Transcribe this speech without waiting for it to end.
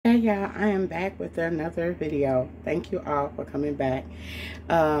y'all, I am back with another video. Thank you all for coming back.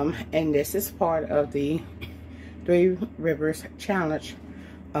 And this is part of the Three Rivers Challenge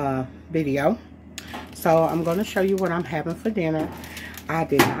video. So I'm going to show you what I'm having for dinner. I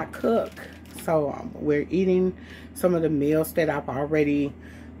did not cook, so we're eating some of the meals that I've already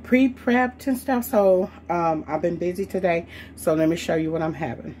pre-prepped and stuff. So I've been busy today, so let me show you what I'm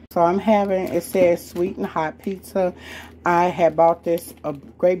having. So I'm having, it says sweet and hot pizza. I had bought this the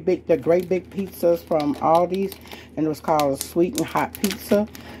great big pizzas from Aldi's, and it was called sweet and hot pizza.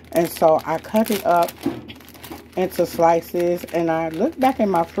 And so I cut it up into slices, and I looked back in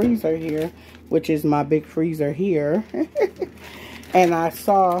my freezer here, which is my big freezer here, and I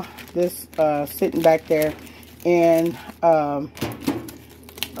saw this sitting back there in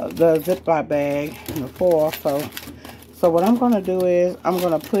the Ziploc bag in the foil. So what I'm going to do is I'm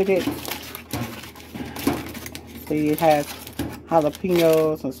going to put it, see, it has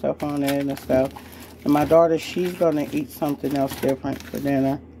jalapenos and stuff on it and stuff. And my daughter, she's going to eat something else different for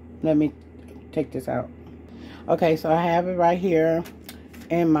dinner. Let me take this out. Okay, so I have it right here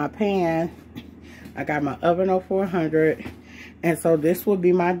in my pan. I got my oven on 400, and so this will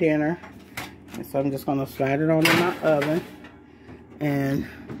be my dinner. And so I'm just going to slide it on in my oven, and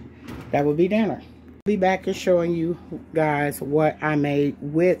that will be dinner. I'll be back and showing you guys what I made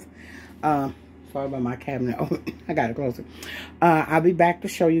with, sorry about my cabinet. I got to close it. I'll be back to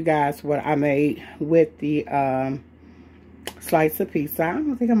show you guys what I made with the slice of pizza. I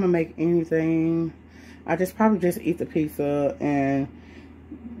don't think I'm going to make anything. I probably just eat the pizza, and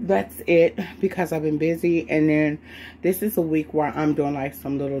that's it, because I've been busy. And then this is a week where I'm doing like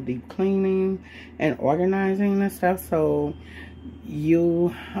some little deep cleaning and organizing and stuff. So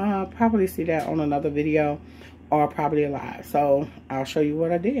you probably see that on another video, or probably live. So I'll show you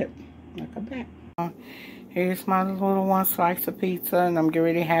what I did. I'll come back. Here's my little one slice of pizza, and I'm getting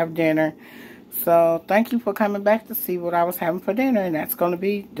ready to have dinner. So thank you for coming back to see what I was having for dinner, and that's going to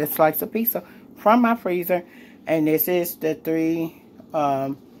be the slice of pizza from my freezer. And this is the Three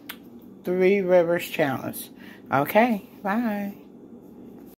Rivers Challenge. Okay, bye.